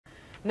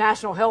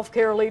National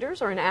healthcare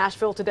leaders are in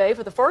Asheville today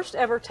for the first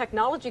ever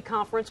technology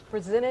conference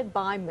presented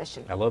by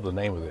Mission. I love the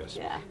name of this.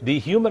 Yeah. The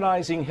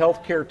Humanizing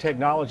Healthcare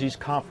Technologies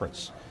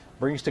Conference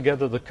brings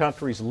together the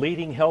country's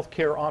leading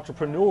healthcare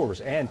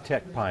entrepreneurs and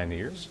tech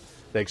pioneers.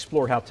 They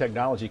explore how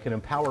technology can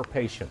empower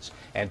patients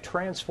and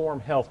transform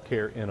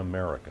healthcare in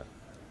America.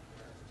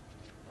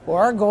 Well,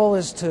 our goal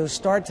is to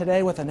start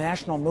today with a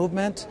national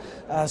movement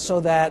so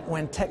that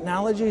when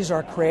technologies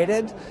are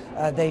created,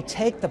 they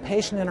take the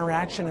patient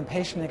interaction and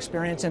patient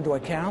experience into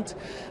account.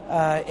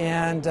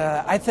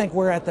 I think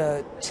we're at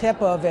the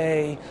tip of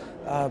a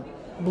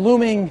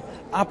blooming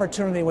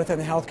opportunity within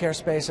the healthcare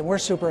space, and we're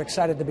super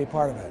excited to be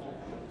part of it.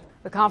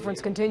 The conference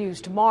continues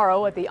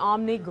tomorrow at the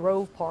Omni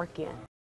Grove Park Inn.